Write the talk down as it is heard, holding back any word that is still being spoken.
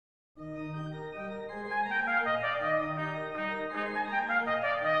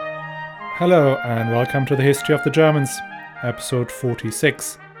Hello and welcome to the History of the Germans, episode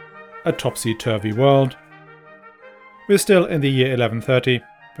 46, A Topsy-Turvy World. We're still in the year 1130,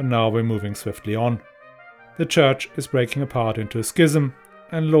 but now we're moving swiftly on. The church is breaking apart into a schism,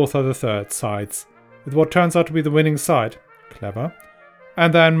 and Lothar III sides with what turns out to be the winning side, clever,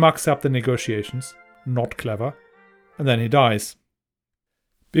 and then mucks up the negotiations, not clever, and then he dies.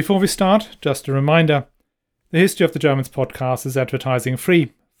 Before we start, just a reminder, the History of the Germans podcast is advertising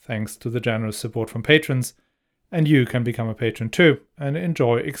free, thanks to the generous support from patrons, and you can become a patron too and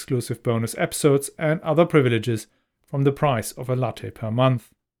enjoy exclusive bonus episodes and other privileges from the price of a latte per month.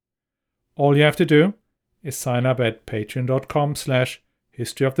 All you have to do is sign up at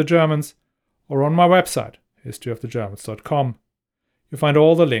patreon.com/historyofthegermans or on my website, historyofthegermans.com. You'll find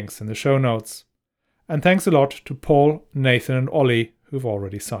all the links in the show notes. And thanks a lot to Paul, Nathan and Ollie who've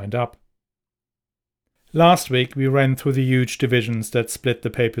already signed up. Last week we ran through the huge divisions that split the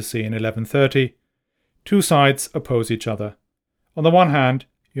papacy in 1130. Two sides oppose each other. On the one hand,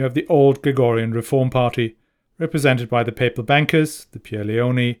 you have the old Gregorian Reform Party, represented by the papal bankers, the Pier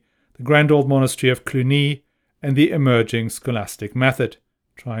Leoni, the grand old monastery of Cluny, and the emerging scholastic method,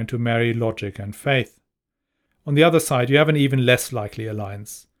 trying to marry logic and faith. On the other side, you have an even less likely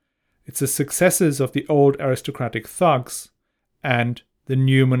alliance. It's the successors of the old aristocratic thugs and the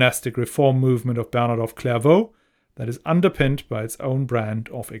new monastic reform movement of Bernard of Clairvaux that is underpinned by its own brand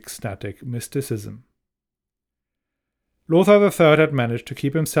of ecstatic mysticism. Lothar III had managed to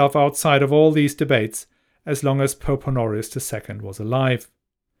keep himself outside of all these debates as long as Pope Honorius II was alive.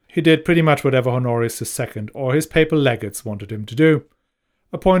 He did pretty much whatever Honorius II or his papal legates wanted him to do.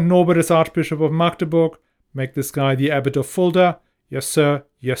 Appoint Norbert as Archbishop of Magdeburg, make this guy the Abbot of Fulda, yes sir,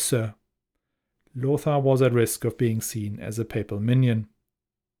 yes sir. Lothar was at risk of being seen as a papal minion.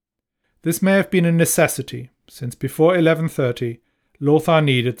 This may have been a necessity, since before 1130, Lothar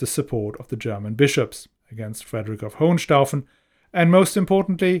needed the support of the German bishops against Frederick of Hohenstaufen, and most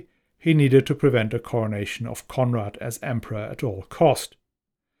importantly, he needed to prevent a coronation of Conrad as emperor at all cost.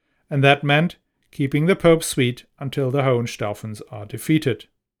 And that meant keeping the Pope sweet until the Hohenstaufens are defeated.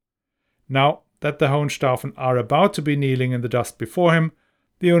 Now that the Hohenstaufen are about to be kneeling in the dust before him,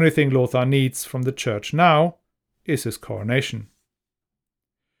 the only thing Lothar needs from the church now is his coronation.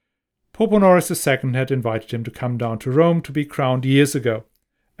 Pope Honorius II had invited him to come down to Rome to be crowned years ago,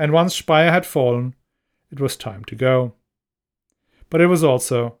 and once Speyer had fallen, it was time to go. But it was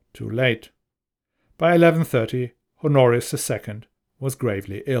also too late. By 1130, Honorius II was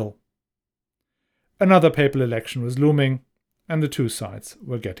gravely ill. Another papal election was looming, and the two sides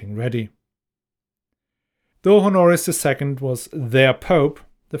were getting ready. Though Honorius II was their pope,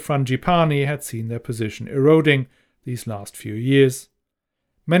 the Frangipani had seen their position eroding these last few years.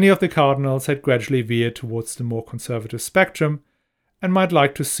 Many of the cardinals had gradually veered towards the more conservative spectrum and might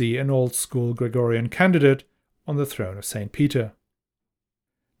like to see an old-school Gregorian candidate on the throne of St. Peter.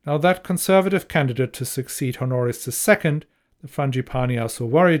 Now that conservative candidate to succeed Honorius II, the Frangipani are so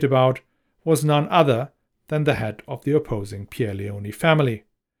worried about, was none other than the head of the opposing Pier Leoni family,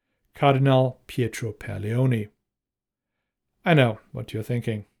 Cardinal Pietro Per Leoni. I know what you're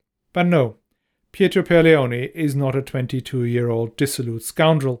thinking, but no, Pietro Per Leoni is not a 22-year-old dissolute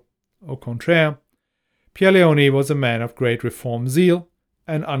scoundrel. Au contraire, Pier Leoni was a man of great reform zeal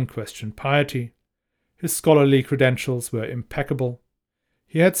and unquestioned piety. His scholarly credentials were impeccable.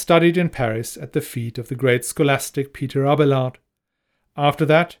 He had studied in Paris at the feet of the great scholastic Peter Abelard. After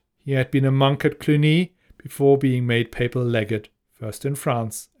that, he had been a monk at Cluny before being made papal legate, first in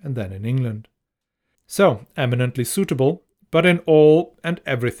France and then in England. So, eminently suitable, but in all and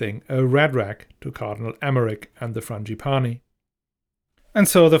everything a red rag to Cardinal Emmerich and the Frangipani. And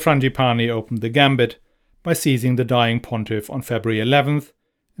so the Frangipani opened the gambit by seizing the dying pontiff on February 11th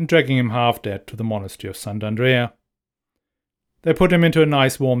and dragging him half-dead to the monastery of Sant'Andrea. They put him into a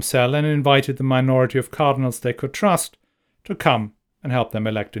nice warm cell and invited the minority of cardinals they could trust to come and help them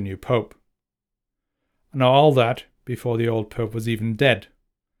elect a new pope. Now all that before the old pope was even dead.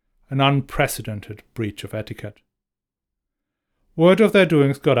 An unprecedented breach of etiquette. Word of their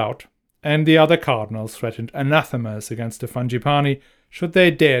doings got out, and the other cardinals threatened anathemas against the Frangipani should they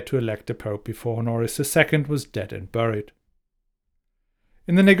dare to elect a pope before Honorius II was dead and buried.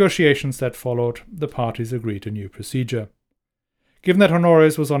 In the negotiations that followed, the parties agreed a new procedure. Given that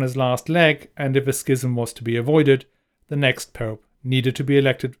Honorius was on his last leg, and if a schism was to be avoided, the next pope needed to be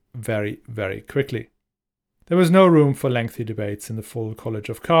elected very, very quickly. There was no room for lengthy debates in the full College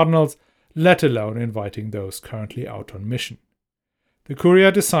of Cardinals, let alone inviting those currently out on mission. The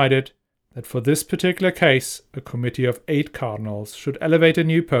Curia decided that for this particular case, a committee of 8 cardinals should elevate a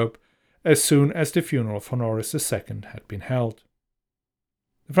new pope as soon as the funeral of Honorius II had been held.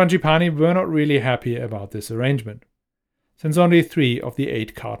 The Frangipani were not really happy about this arrangement, since only 3 of the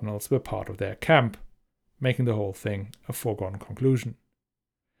 8 cardinals were part of their camp, making the whole thing a foregone conclusion.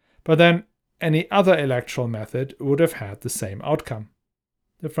 But then, any other electoral method would have had the same outcome.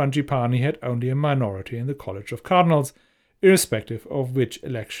 The Frangipani had only a minority in the College of Cardinals, irrespective of which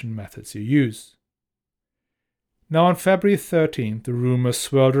election methods you use. Now on February 13th, the rumours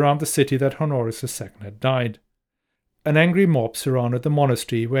swirled around the city that Honorius II had died. An angry mob surrounded the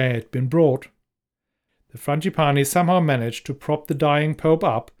monastery where he had been brought. The Frangipani somehow managed to prop the dying pope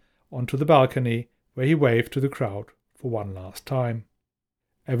up onto the balcony, where he waved to the crowd for one last time.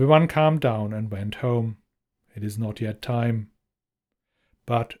 Everyone calmed down and went home. It is not yet time.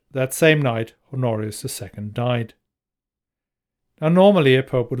 But that same night, Honorius II died. Now normally a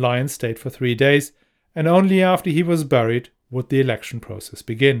pope would lie in state for 3 days, and only after he was buried would the election process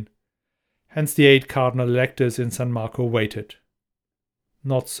begin. Hence the 8 cardinal electors in San Marco waited.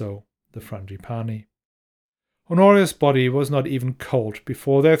 Not so the Frangipani. Honorius' body was not even cold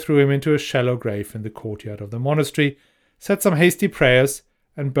before they threw him into a shallow grave in the courtyard of the monastery, said some hasty prayers,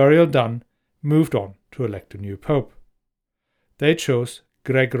 and burial done, moved on to elect a new pope. They chose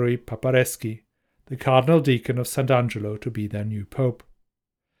Gregory Papareschi, the cardinal deacon of Sant'Angelo, to be their new pope.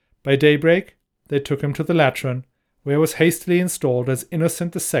 By daybreak, they took him to the Lateran, where he was hastily installed as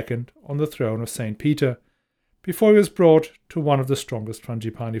Innocent II on the throne of St. Peter, before he was brought to one of the strongest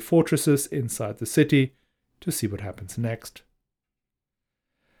Frangipani fortresses inside the city to see what happens next.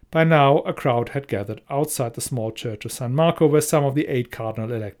 By now, a crowd had gathered outside the small church of San Marco, where some of the 8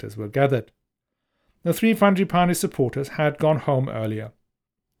 cardinal electors were gathered. The 3 Frangipani supporters had gone home earlier.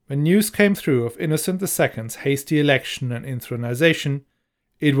 When news came through of Innocent II's hasty election and inthronization,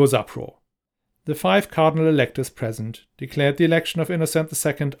 it was uproar. The 5 cardinal electors present declared the election of Innocent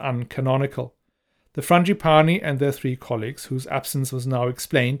II uncanonical. The Frangipani and their 3 colleagues, whose absence was now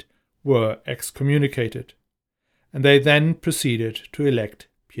explained, were excommunicated, and they then proceeded to elect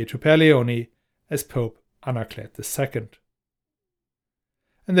Pietro Perleoni as Pope Anaclet II.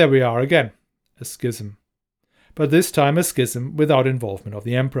 And there we are again, a schism. But this time a schism without involvement of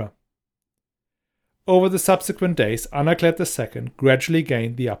the emperor. Over the subsequent days, Anaclet II gradually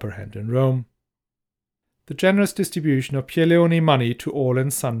gained the upper hand in Rome. The generous distribution of Pierleoni money to all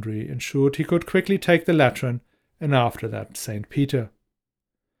and sundry ensured he could quickly take the Lateran, and after that St. Peter.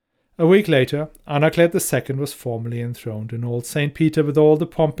 A week later, Anaclet II was formally enthroned in Old St. Peter with all the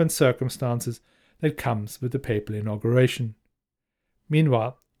pomp and circumstances that comes with the papal inauguration.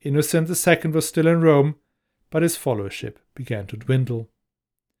 Meanwhile, Innocent II was still in Rome, but his followership began to dwindle.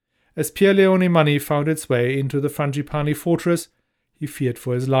 As Pierleoni money found its way into the Frangipani fortress, he feared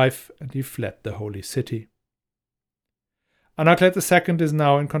for his life and he fled the Holy City. Anaclet II is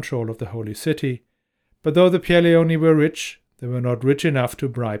now in control of the Holy City, but though the Pierleoni were rich, they were not rich enough to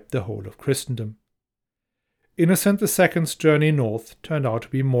bribe the whole of Christendom. Innocent II's journey north turned out to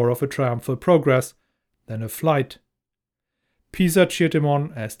be more of a triumphal progress than a flight. Pisa cheered him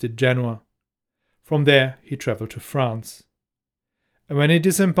on, as did Genoa. From there he travelled to France. And when he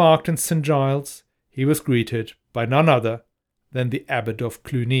disembarked in St. Giles, he was greeted by none other than the Abbot of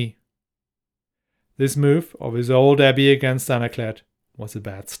Cluny. This move of his old abbey against Anaclet was a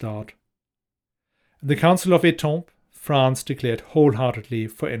bad start. At the Council of Étampes, France declared wholeheartedly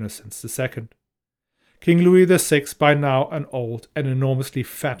for Innocent II. King Louis VI, by now an old and enormously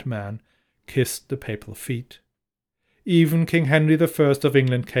fat man, kissed the papal feet. Even King Henry I of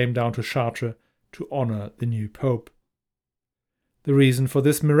England came down to Chartres to honour the new pope. The reason for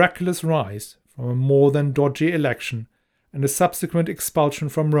this miraculous rise from a more than dodgy election and a subsequent expulsion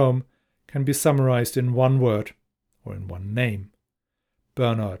from Rome can be summarized in one word, or in one name: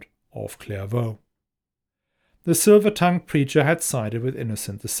 Bernard of Clairvaux. The silver-tongued preacher had sided with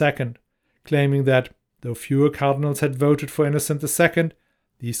Innocent II, claiming that, though fewer cardinals had voted for Innocent II,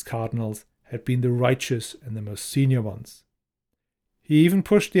 these cardinals had been the righteous and the most senior ones. He even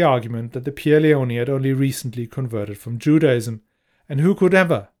pushed the argument that the Pierleoni had only recently converted from Judaism, and who could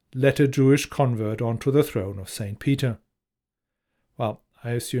ever let a Jewish convert onto the throne of St. Peter? Well,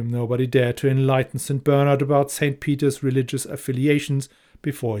 I assume nobody dared to enlighten St. Bernard about St. Peter's religious affiliations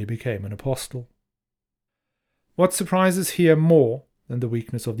before he became an apostle. What surprises here more than the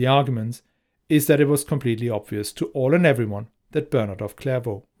weakness of the arguments is that it was completely obvious to all and everyone that Bernard of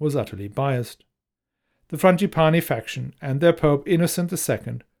Clairvaux was utterly biased. The Frangipani faction and their Pope Innocent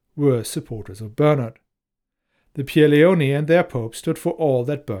II were supporters of Bernard. The Pierleoni and their Pope stood for all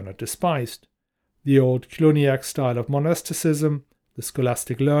that Bernard despised: the old Cluniac style of monasticism, the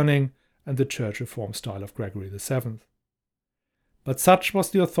scholastic learning, and the church reform style of Gregory VII. But such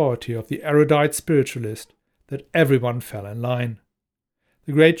was the authority of the erudite spiritualist that everyone fell in line.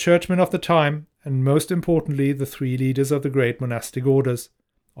 The great churchmen of the time, and most importantly the three leaders of the great monastic orders,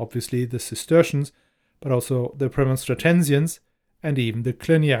 obviously the Cistercians, but also the Premonstratensians and even the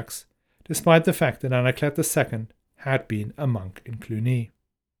Cluniacs, despite the fact that Anaclet II had been a monk in Cluny.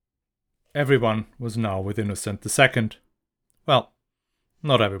 Everyone was now with Innocent II. Well,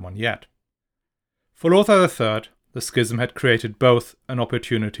 not everyone yet. For Lothar III, the schism had created both an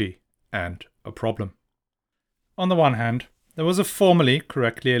opportunity and a problem. On the one hand, there was a formally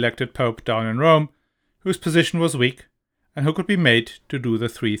correctly elected pope down in Rome, whose position was weak, and who could be made to do the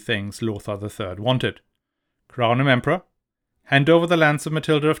three things Lothar III wanted: crown him emperor, hand over the lands of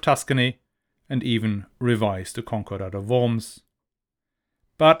Matilda of Tuscany, and even revise the Concordat of Worms.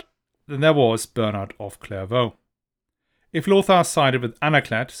 But then there was Bernard of Clairvaux. If Lothar sided with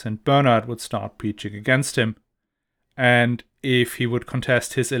Anaclet, St. Bernard would start preaching against him, and if he would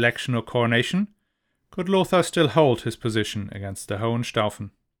contest his election or coronation, could Lothar still hold his position against the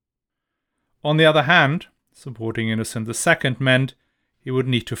Hohenstaufen? On the other hand, supporting Innocent II meant he would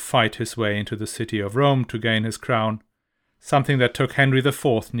need to fight his way into the city of Rome to gain his crown, something that took Henry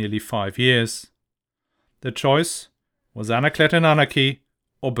IV nearly 5 years. The choice was Anaclet and anarchy,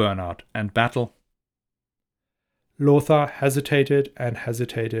 or Bernard and battle. Lothar hesitated and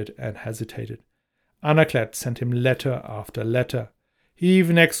hesitated and hesitated. Anaclet sent him letter after letter. He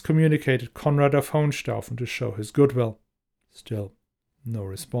even excommunicated Conrad of Hohenstaufen to show his goodwill. Still, no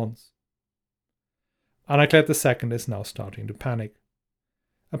response. Anaclet II is now starting to panic.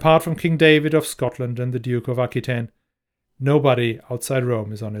 Apart from King David of Scotland and the Duke of Aquitaine, nobody outside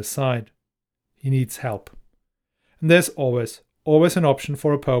Rome is on his side. He needs help. And there's always an option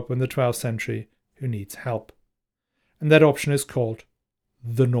for a pope in the 12th century who needs help. And that option is called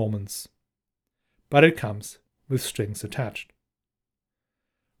the Normans. But it comes with strings attached.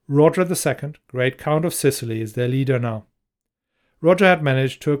 Roger II, Great Count of Sicily, is their leader now. Roger had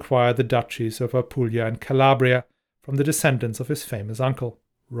managed to acquire the duchies of Apulia and Calabria from the descendants of his famous uncle,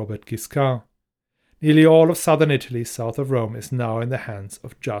 Robert Guiscard. Nearly all of southern Italy south of Rome is now in the hands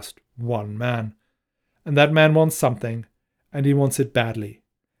of just one man. And that man wants something, and he wants it badly,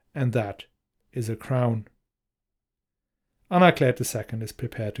 and that is a crown. Anaclet II is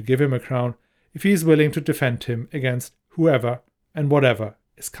prepared to give him a crown if he is willing to defend him against whoever and whatever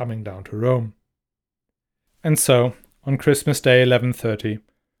is coming down to Rome. And so, on Christmas Day 1130,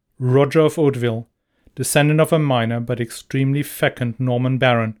 Roger of Hauteville, descendant of a minor but extremely fecund Norman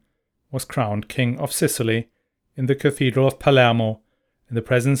baron, was crowned King of Sicily in the Cathedral of Palermo in the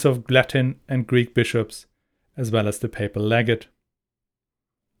presence of Latin and Greek bishops, as well as the papal legate.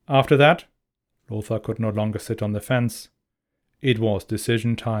 After that, Lothar could no longer sit on the fence. It was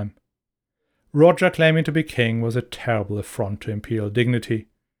decision time. Roger claiming to be king was a terrible affront to imperial dignity.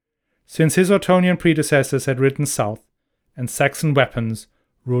 Since his Ottonian predecessors had ridden south, and Saxon weapons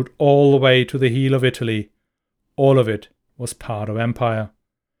ruled all the way to the heel of Italy, all of it was part of empire.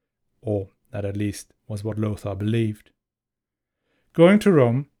 Or that at least was what Lothar believed. Going to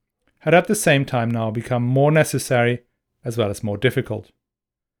Rome had at the same time now become more necessary as well as more difficult.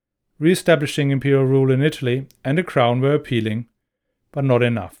 Re-establishing imperial rule in Italy and a crown were appealing, but not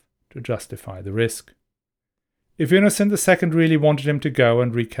enough to justify the risk. If Innocent II really wanted him to go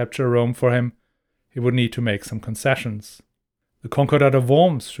and recapture Rome for him, he would need to make some concessions. The Concordat of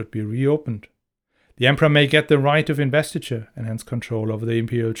Worms should be reopened. The emperor may get the right of investiture and hence control over the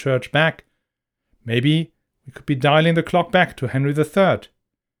imperial church back. Maybe we could be dialing the clock back to Henry III. I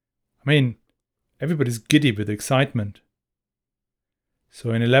mean, everybody's giddy with excitement. So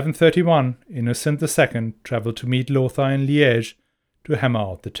in 1131, Innocent II travelled to meet Lothar in Liège to hammer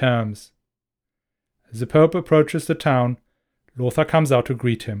out the terms. As the Pope approaches the town, Lothar comes out to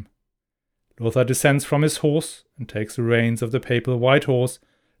greet him. Lothar descends from his horse and takes the reins of the papal white horse,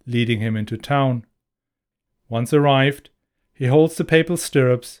 leading him into town. Once arrived, he holds the papal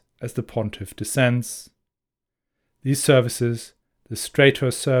stirrups as the pontiff descends. These services, the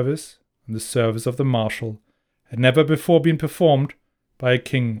Strator service and the service of the Marshal, had never before been performed by a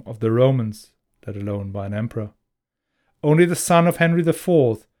king of the Romans, let alone by an emperor. Only the son of Henry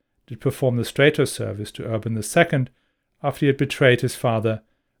IV did perform the Strator service to Urban II after he had betrayed his father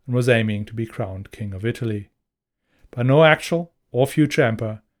and was aiming to be crowned King of Italy. But no actual or future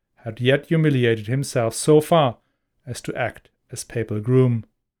emperor had yet humiliated himself so far as to act as papal groom.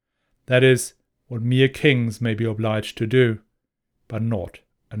 That is, what mere kings may be obliged to do, but not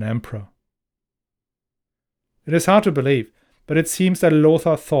an emperor. It is hard to believe, but it seems that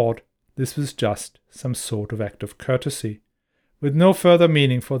Lothar thought this was just some sort of act of courtesy, with no further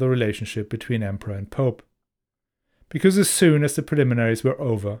meaning for the relationship between emperor and pope. Because as soon as the preliminaries were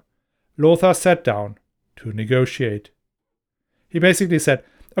over, Lothar sat down to negotiate. He basically said,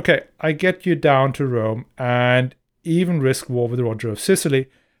 okay, I get you down to Rome and even risk war with Roger of Sicily,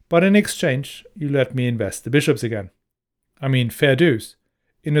 but in exchange, you let me invest the bishops again. I mean, fair dues.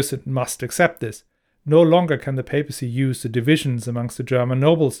 Innocent must accept this. No longer can the papacy use the divisions amongst the German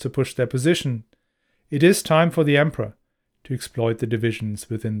nobles to push their position. It is time for the emperor to exploit the divisions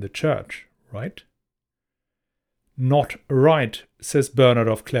within the church, right? Not right, says Bernard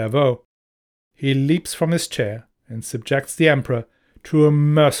of Clairvaux. He leaps from his chair and subjects the emperor to a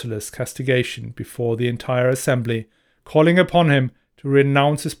merciless castigation before the entire assembly, calling upon him to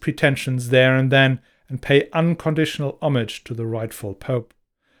renounce his pretensions there and then and pay unconditional homage to the rightful pope.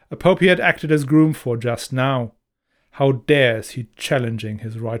 A pope he had acted as groom for just now. How dares he challenging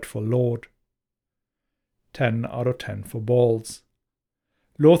his rightful lord? 10 out of 10 for balls.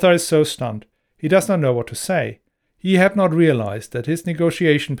 Lothar is so stunned, he does not know what to say. He had not realized that his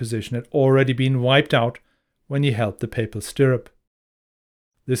negotiation position had already been wiped out when he held the papal stirrup.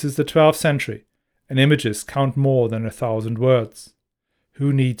 This is the 12th century, and images count more than 1,000 words.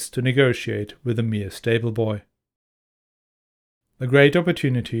 Who needs to negotiate with a mere stable boy? The great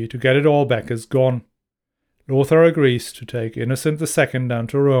opportunity to get it all back is gone. Lothar agrees to take Innocent II down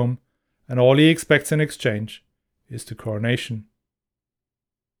to Rome, and all he expects in exchange is the coronation.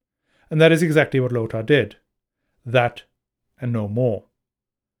 And that is exactly what Lothar did. That and no more.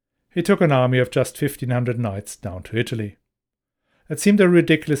 He took an army of just 1,500 knights down to Italy. It seemed a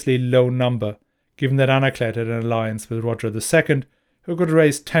ridiculously low number, given that Anaclet had an alliance with Roger II, who could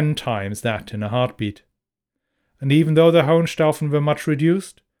raise 10 times that in a heartbeat. And even though the Hohenstaufen were much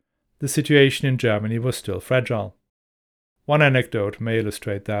reduced, the situation in Germany was still fragile. One anecdote may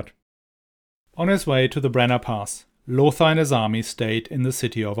illustrate that. On his way to the Brenner Pass, Lothar and his army stayed in the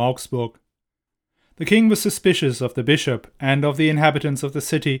city of Augsburg. The king was suspicious of the bishop and of the inhabitants of the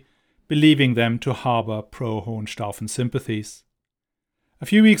city, believing them to harbour pro-Hohenstaufen sympathies. A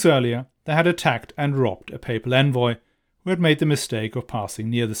few weeks earlier, they had attacked and robbed a papal envoy who had made the mistake of passing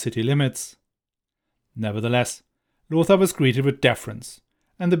near the city limits. Nevertheless, Lothar was greeted with deference,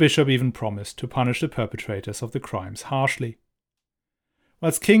 and the bishop even promised to punish the perpetrators of the crimes harshly.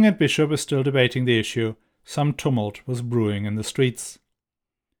 Whilst king and bishop were still debating the issue, some tumult was brewing in the streets.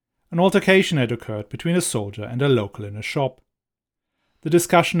 An altercation had occurred between a soldier and a local in a shop. The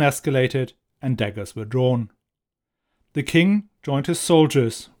discussion escalated, and daggers were drawn. The king joined his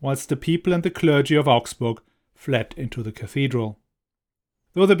soldiers, whilst the people and the clergy of Augsburg fled into the cathedral.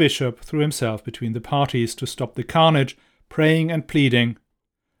 Though the bishop threw himself between the parties to stop the carnage, praying and pleading,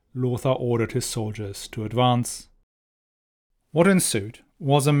 Lothar ordered his soldiers to advance. What ensued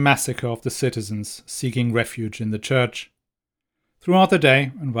was a massacre of the citizens seeking refuge in the church. Throughout the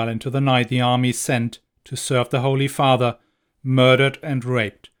day and well into the night, the army sent to serve the Holy Father murdered and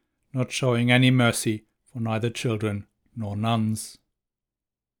raped, not showing any mercy for neither children nor nuns.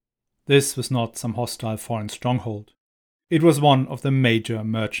 This was not some hostile foreign stronghold. It was one of the major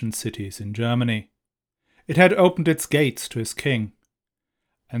merchant cities in Germany. It had opened its gates to his king,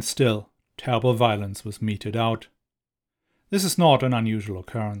 and still terrible violence was meted out. This is not an unusual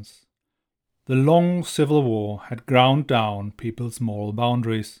occurrence. The long civil war had ground down people's moral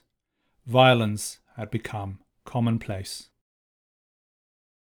boundaries. Violence had become commonplace.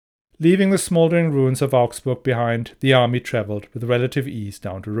 Leaving the smouldering ruins of Augsburg behind, the army travelled with relative ease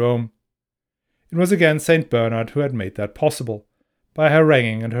down to Rome. It was again St. Bernard who had made that possible, by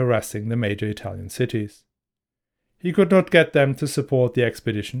haranguing and harassing the major Italian cities. He could not get them to support the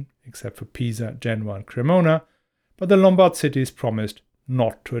expedition, except for Pisa, Genoa and Cremona, but the Lombard cities promised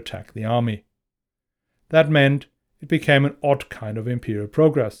not to attack the army. That meant it became an odd kind of imperial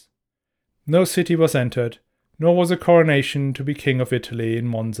progress. No city was entered, nor was a coronation to be king of Italy in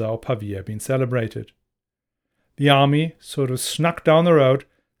Monza or Pavia being celebrated. The army sort of snuck down the road,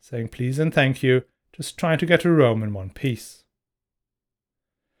 saying please and thank you, just trying to get to Rome in one piece.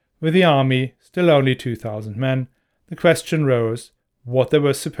 With the army still only 2,000 men, the question rose what they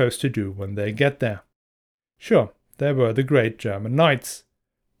were supposed to do when they get there. Sure, there were the great German knights,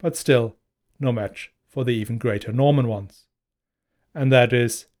 but still no match for the even greater Norman ones. And that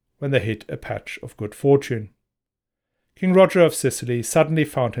is when they hit a patch of good fortune. King Roger of Sicily suddenly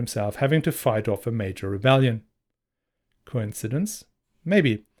found himself having to fight off a major rebellion. Coincidence?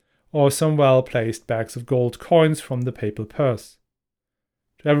 Maybe. Or some well-placed bags of gold coins from the papal purse.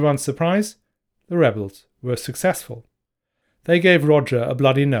 To everyone's surprise, the rebels were successful. They gave Roger a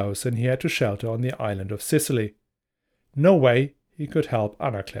bloody nose and he had to shelter on the island of Sicily. No way he could help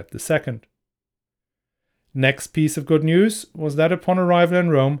Anaclet II. Next piece of good news was that upon arrival in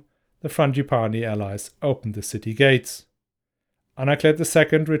Rome, the Frangipani allies opened the city gates. Anaclet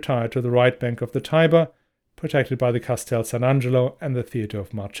II retired to the right bank of the Tiber, protected by the Castel San Angelo and the Theatre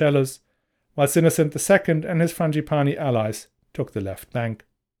of Marcellus, whilst Innocent II and his Frangipani allies took the left bank.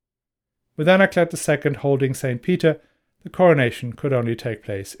 With Anaclet II holding St. Peter, the coronation could only take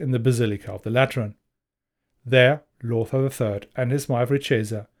place in the Basilica of the Lateran. There, Lothar III and his wife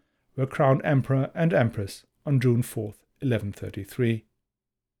Richeza were crowned Emperor and Empress on June 4, 1133.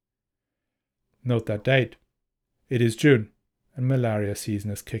 Note that date. It is June, and malaria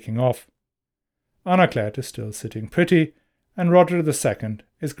season is kicking off. Anaclet is still sitting pretty, and Roger II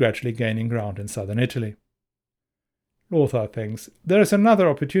is gradually gaining ground in southern Italy. Lothar thinks there is another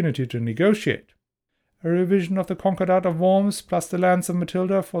opportunity to negotiate. A revision of the Concordat of Worms plus the lands of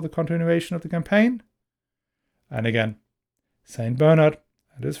Matilda for the continuation of the campaign? And again, Saint Bernard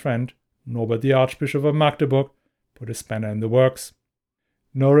and his friend, Norbert the Archbishop of Magdeburg, put a spanner in the works.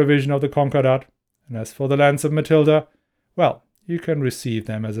 No revision of the Concordat, and as for the lands of Matilda, well, you can receive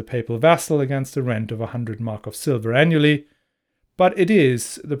them as a papal vassal against a rent of 100 mark of silver annually, but it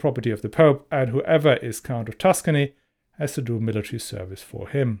is the property of the Pope, and whoever is Count of Tuscany has to do military service for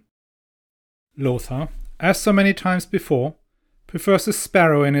him. Lothar, as so many times before, prefers a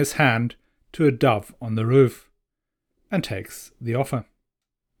sparrow in his hand to a dove on the roof, and takes the offer.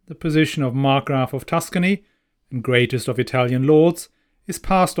 The position of Markgraf of Tuscany, and greatest of Italian lords, is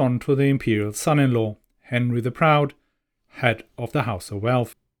passed on to the imperial son-in-law, Henry the Proud, head of the House of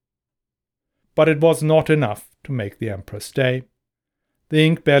Welf. But it was not enough to make the emperor stay. The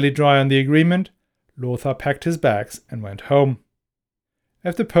ink barely dry on the agreement, Lothar packed his bags and went home.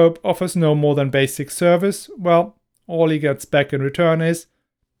 If the Pope offers no more than basic service, well, all he gets back in return is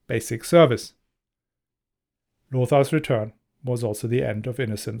basic service. Lothar's return was also the end of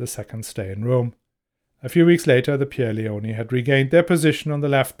Innocent II's stay in Rome. A few weeks later, the Pierleoni had regained their position on the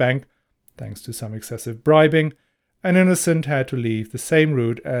left bank, thanks to some excessive bribing, and Innocent had to leave the same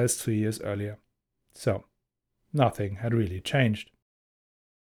route as 3 years earlier. So, nothing had really changed.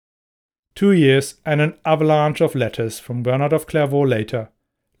 2 years and an avalanche of letters from Bernard of Clairvaux later,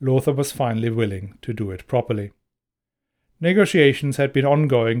 Lothar was finally willing to do it properly. Negotiations had been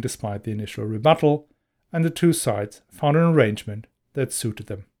ongoing despite the initial rebuttal, and the two sides found an arrangement that suited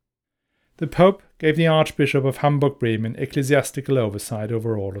them. The Pope gave the Archbishop of Hamburg-Bremen ecclesiastical oversight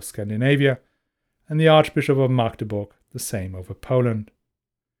over all of Scandinavia, and the Archbishop of Magdeburg the same over Poland.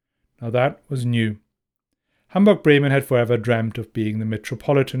 Now that was new. Hamburg-Bremen had forever dreamt of being the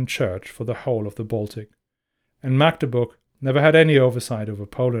metropolitan church for the whole of the Baltic, and Magdeburg never had any oversight over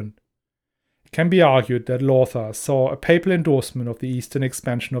Poland. It can be argued that Lothar saw a papal endorsement of the eastern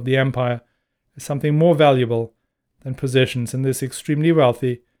expansion of the empire as something more valuable than positions in this extremely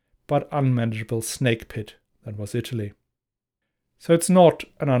wealthy but unmanageable snake pit that was Italy. So it's not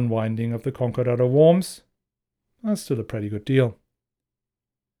an unwinding of the Concordat of Worms. That's still a pretty good deal.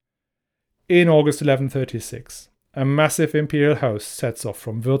 In August 1136, a massive imperial host sets off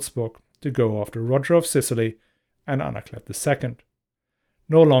from Würzburg to go after Roger of Sicily and Anaclet II.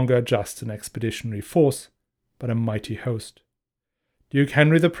 No longer just an expeditionary force, but a mighty host. Duke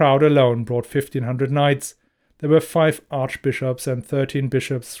Henry the Proud alone brought 1,500 knights. There were 5 archbishops and 13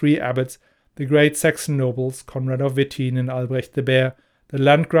 bishops, 3 abbots, the great Saxon nobles, Conrad of Wettin and Albrecht the Bear, the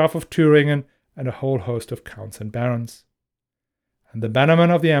Landgraf of Thüringen, and a whole host of counts and barons. And the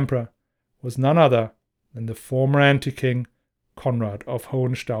bannerman of the emperor was none other than the former anti-king, Conrad of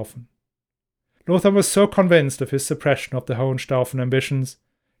Hohenstaufen. Lothar was so convinced of his suppression of the Hohenstaufen ambitions,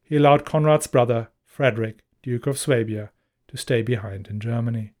 he allowed Conrad's brother, Frederick, Duke of Swabia, to stay behind in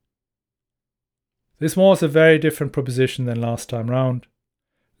Germany. This was a very different proposition than last time round.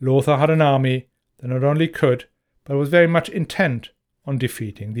 Lothar had an army that not only could, but was very much intent on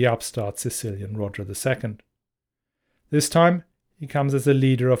defeating the upstart Sicilian Roger II. This time, he comes as a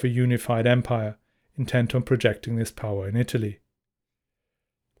leader of a unified empire, intent on projecting this power in Italy.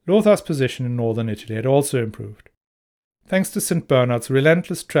 Lothar's position in northern Italy had also improved. Thanks to St. Bernard's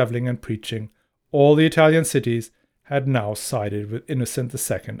relentless travelling and preaching, all the Italian cities had now sided with Innocent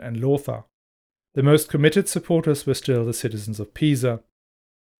II and Lothar. The most committed supporters were still the citizens of Pisa.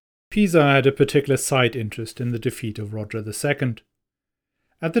 Pisa had a particular side interest in the defeat of Roger II.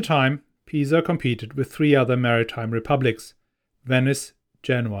 At the time, Pisa competed with 3 other maritime republics, Venice,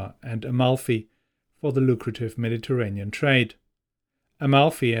 Genoa, and Amalfi, for the lucrative Mediterranean trade.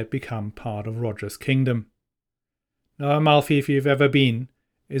 Amalfi had become part of Roger's kingdom. Now Amalfi, if you've ever been,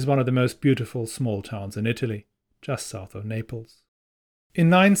 is one of the most beautiful small towns in Italy, just south of Naples. In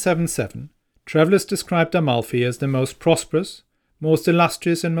 977, travellers described Amalfi as the most prosperous, most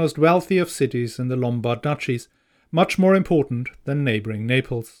illustrious and most wealthy of cities in the Lombard duchies, much more important than neighbouring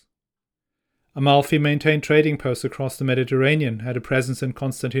Naples. Amalfi maintained trading posts across the Mediterranean, had a presence in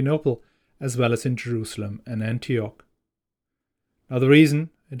Constantinople, as well as in Jerusalem and Antioch. Now the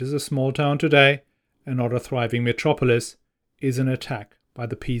reason it is a small town today and not a thriving metropolis is an attack by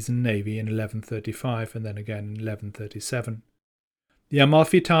the Pisan navy in 1135 and then again in 1137. The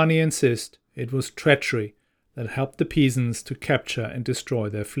Amalfitani insist it was treachery that helped the Pisans to capture and destroy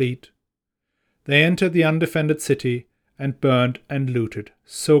their fleet. They entered the undefended city and burned and looted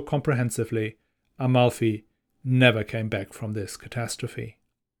so comprehensively, Amalfi never came back from this catastrophe.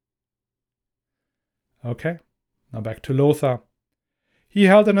 Okay, now back to Lothar. He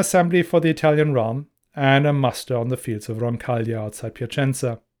held an assembly for the Italian realm and a muster on the fields of Roncaglia outside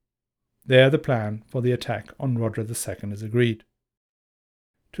Piacenza. There the plan for the attack on Roger II is agreed.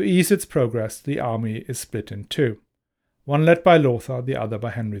 To ease its progress, the army is split in two, one led by Lothar, the other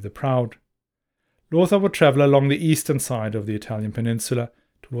by Henry the Proud. Lothar would travel along the eastern side of the Italian peninsula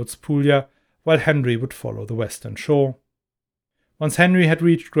towards Puglia, while Henry would follow the western shore. Once Henry had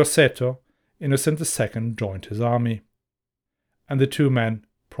reached Grosseto, Innocent II joined his army, and the two men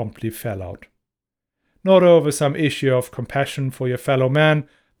promptly fell out. Not over some issue of compassion for your fellow man,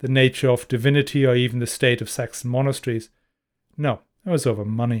 the nature of divinity, or even the state of Saxon monasteries. No, it was over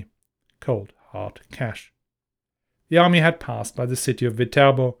money. Cold, hard cash. The army had passed by the city of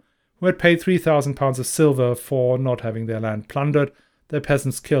Viterbo, who had paid 3,000 pounds of silver for not having their land plundered, their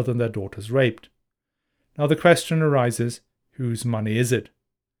peasants killed and their daughters raped. Now the question arises, whose money is it?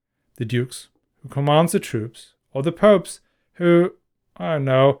 The Duke's, who commands the troops, or the Pope's, who, I don't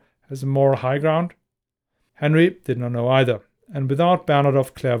know, has a moral high ground? Henry did not know either, and without Bernard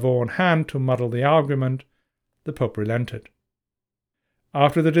of Clairvaux on hand to muddle the argument, the Pope relented.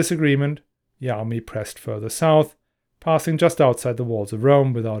 After the disagreement, the army pressed further south, passing just outside the walls of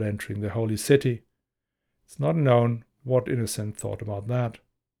Rome without entering the Holy City. It's not known what Innocent thought about that.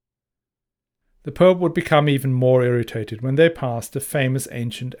 The Pope would become even more irritated when they passed the famous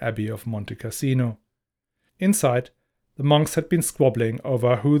ancient abbey of Monte Cassino. Inside, the monks had been squabbling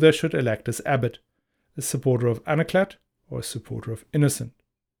over who they should elect as abbot, a supporter of Anaclet or a supporter of Innocent.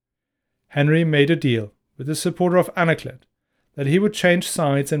 Henry made a deal with the supporter of Anaclet that he would change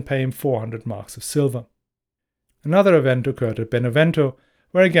sides and pay him 400 marks of silver. Another event occurred at Benevento,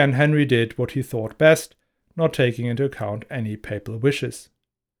 where again Henry did what he thought best, not taking into account any papal wishes.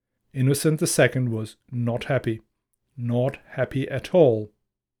 Innocent II was not happy at all.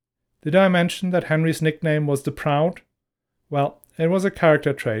 Did I mention that Henry's nickname was the Proud? Well, it was a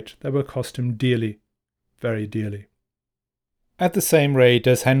character trait that will cost him dearly, very dearly. At the same rate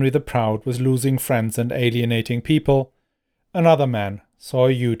as Henry the Proud was losing friends and alienating people, another man saw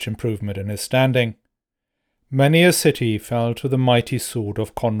a huge improvement in his standing. Many a city fell to the mighty sword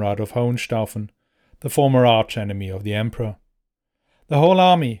of Conrad of Hohenstaufen, the former arch-enemy of the emperor. The whole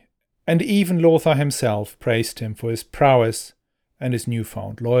army, and even Lothar himself, praised him for his prowess and his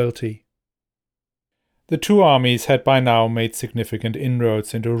newfound loyalty. The two armies had by now made significant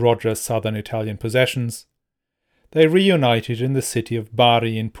inroads into Roger's southern Italian possessions. They reunited in the city of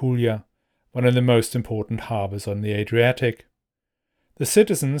Bari in Puglia, one of the most important harbours on the Adriatic. The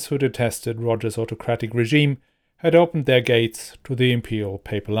citizens who detested Roger's autocratic regime had opened their gates to the imperial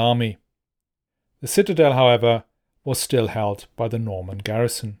papal army. The citadel, however, was still held by the Norman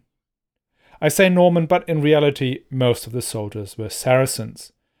garrison. I say Norman, but in reality most of the soldiers were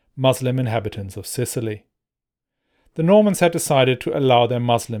Saracens, Muslim inhabitants of Sicily. The Normans had decided to allow their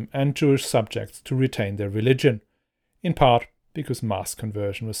Muslim and Jewish subjects to retain their religion, in part because mass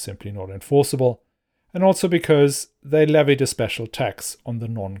conversion was simply not enforceable, and also because they levied a special tax on the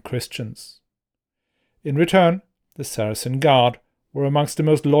non-Christians. In return, the Saracen Guard were amongst the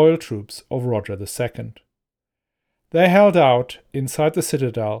most loyal troops of Roger II. They held out inside the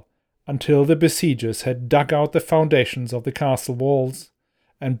citadel until the besiegers had dug out the foundations of the castle walls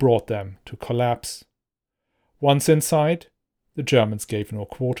and brought them to collapse. Once inside, the Germans gave no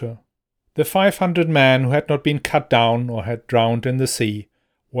quarter. The 500 men who had not been cut down or had drowned in the sea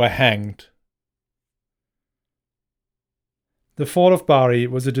were hanged. The fall of Bari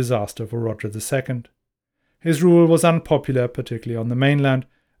was a disaster for Roger II. His rule was unpopular, particularly on the mainland,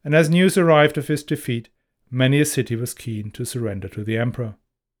 and as news arrived of his defeat, many a city was keen to surrender to the emperor.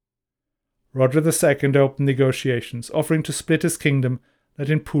 Roger II opened negotiations, offering to split his kingdom, that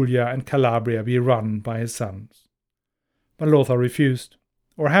in Puglia and Calabria be run by his sons. But Lothar refused,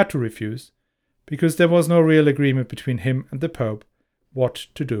 or had to refuse, because there was no real agreement between him and the Pope what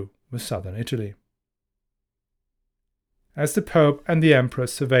to do with southern Italy. As the Pope and the Emperor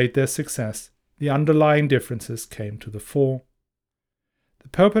surveyed their success, the underlying differences came to the fore. The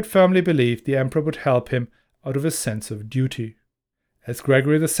Pope had firmly believed the Emperor would help him out of a sense of duty. As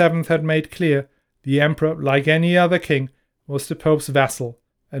Gregory VII had made clear, the Emperor, like any other king, was the Pope's vassal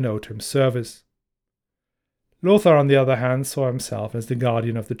and owed him service. Lothar, on the other hand, saw himself as the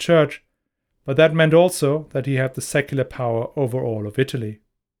guardian of the church, but that meant also that he had the secular power over all of Italy.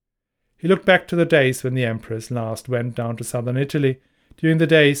 He looked back to the days when the emperors last went down to southern Italy during the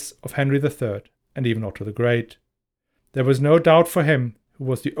days of Henry III and even Otto the Great. There was no doubt for him who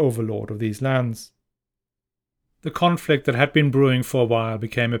was the overlord of these lands. The conflict that had been brewing for a while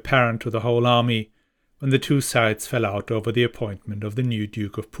became apparent to the whole army when the two sides fell out over the appointment of the new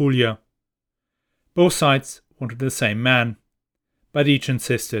Duke of Puglia. Both sides wanted the same man, but each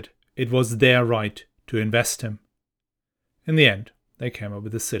insisted it was their right to invest him. In the end, they came up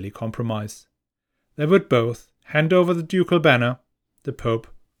with a silly compromise. They would both hand over the ducal banner, the Pope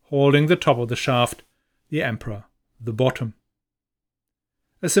holding the top of the shaft, the Emperor the bottom.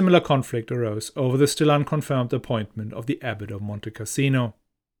 A similar conflict arose over the still unconfirmed appointment of the Abbot of Monte Cassino.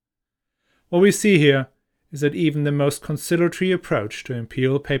 What we see here is that even the most conciliatory approach to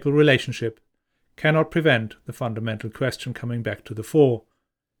imperial-papal relationship cannot prevent the fundamental question coming back to the fore: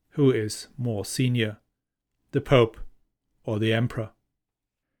 who is more senior, the Pope or the Emperor?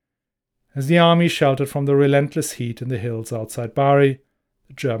 As the army sheltered from the relentless heat in the hills outside Bari,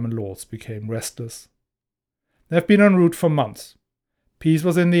 the German lords became restless. They have been en route for months. Peace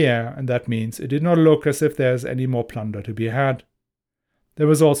was in the air, and that means it did not look as if there is any more plunder to be had. There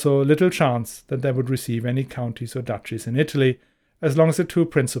was also little chance that they would receive any counties or duchies in Italy, as long as the two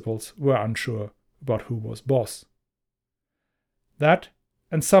principals were unsure about who was boss. That,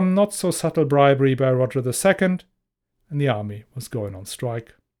 and some not so subtle bribery by Roger II, and the army was going on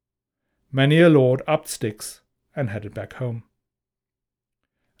strike. Many a lord upped sticks and headed back home.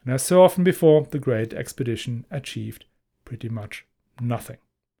 And as so often before, the great expedition achieved pretty much nothing.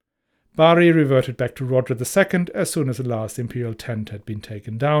 Bari reverted back to Roger II as soon as the last imperial tent had been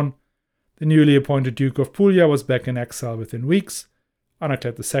taken down. The newly appointed Duke of Puglia was back in exile within weeks.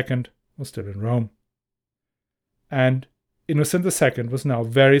 Anaclet II was still in Rome. And Innocent II was now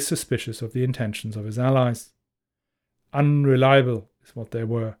very suspicious of the intentions of his allies. Unreliable is what they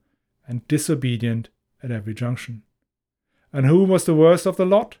were, and disobedient at every junction. And who was the worst of the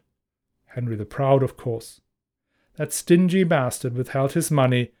lot? Henry the Proud, of course. That stingy bastard withheld his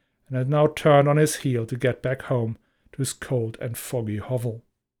money and had now turned on his heel to get back home to his cold and foggy hovel.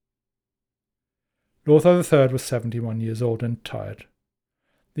 Lothar III was 71 years old and tired.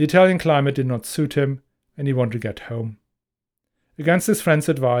 The Italian climate did not suit him, and he wanted to get home. Against his friend's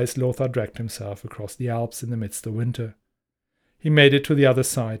advice, Lothar dragged himself across the Alps in the midst of winter. He made it to the other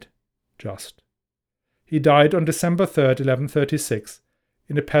side, just. He died on December 3rd, 1136,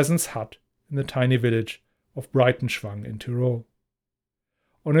 in a peasant's hut in the tiny village of Breitenschwang in Tyrol.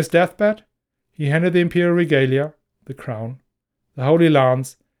 On his deathbed, he handed the imperial regalia, the crown, the Holy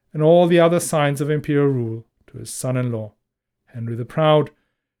Lance, and all the other signs of imperial rule to his son-in-law, Henry the Proud,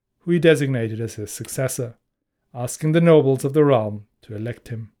 who he designated as his successor, asking the nobles of the realm to elect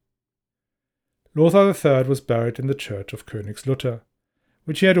him. Lothar III was buried in the church of Königslutter,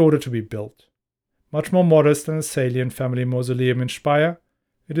 which he had ordered to be built. Much more modest than the Salian family mausoleum in Speyer,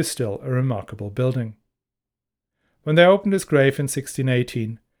 it is still a remarkable building. When they opened his grave in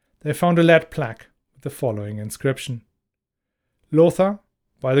 1618, they found a lead plaque with the following inscription: Lothar,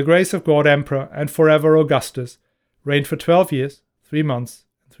 by the grace of God Emperor and forever Augustus, reigned for 12 years, 3 months,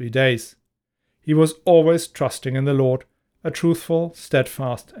 and 3 days. He was always trusting in the Lord, a truthful,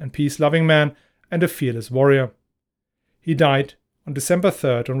 steadfast, and peace-loving man, and a fearless warrior. He died on December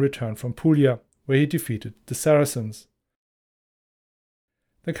 3rd on return from Puglia, where he defeated the Saracens.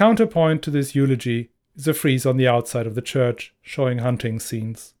 The counterpoint to this eulogy is a frieze on the outside of the church showing hunting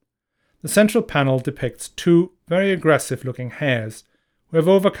scenes. The central panel depicts 2 very aggressive-looking hares who have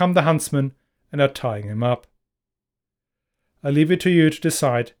overcome the huntsman and are tying him up. I leave it to you to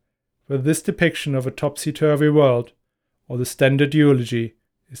decide whether this depiction of a topsy-turvy world or the standard eulogy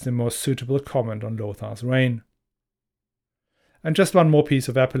is the most suitable comment on Lothar's reign. And just one more piece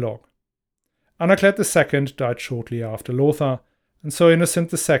of epilogue. Anaclet II died shortly after Lothar, and so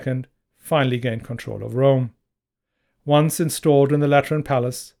Innocent II finally gained control of Rome. Once installed in the Lateran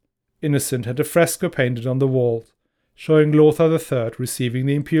Palace, Innocent had a fresco painted on the walls showing Lothar III receiving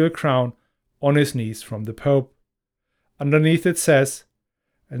the imperial crown on his knees from the Pope. Underneath it says,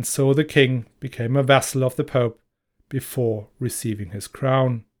 "And so the king became a vassal of the Pope before receiving his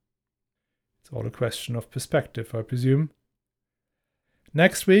crown." It's all a question of perspective, I presume.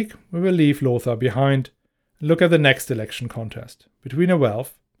 Next week, we will leave Lothar behind and look at the next election contest between a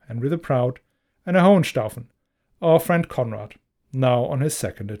Welf, Henry the Proud, and a Hohenstaufen, our friend Conrad, now on his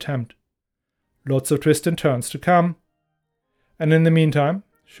second attempt. Lots of twists and turns to come. And in the meantime,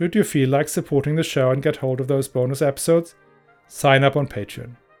 should you feel like supporting the show and get hold of those bonus episodes, sign up on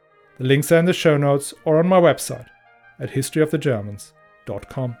Patreon. The links are in the show notes or on my website at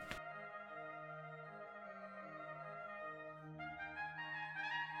historyofthegermans.com.